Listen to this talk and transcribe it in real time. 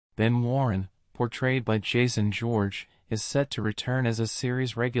Ben Warren, portrayed by Jason George, is set to return as a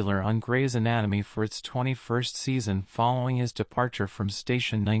series regular on Grey's Anatomy for its 21st season following his departure from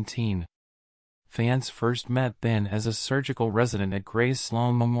Station 19. Fans first met Ben as a surgical resident at Grey's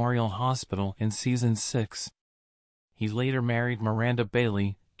Sloan Memorial Hospital in Season 6. He later married Miranda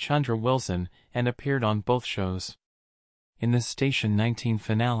Bailey, Chandra Wilson, and appeared on both shows. In the Station 19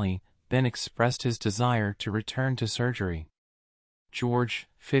 finale, Ben expressed his desire to return to surgery. George,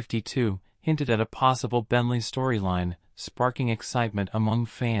 52, hinted at a possible Bentley storyline, sparking excitement among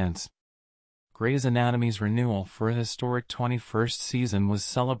fans. Grey's Anatomy's renewal for a historic 21st season was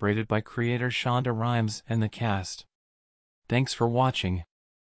celebrated by creator Shonda Rhimes and the cast. Thanks for watching.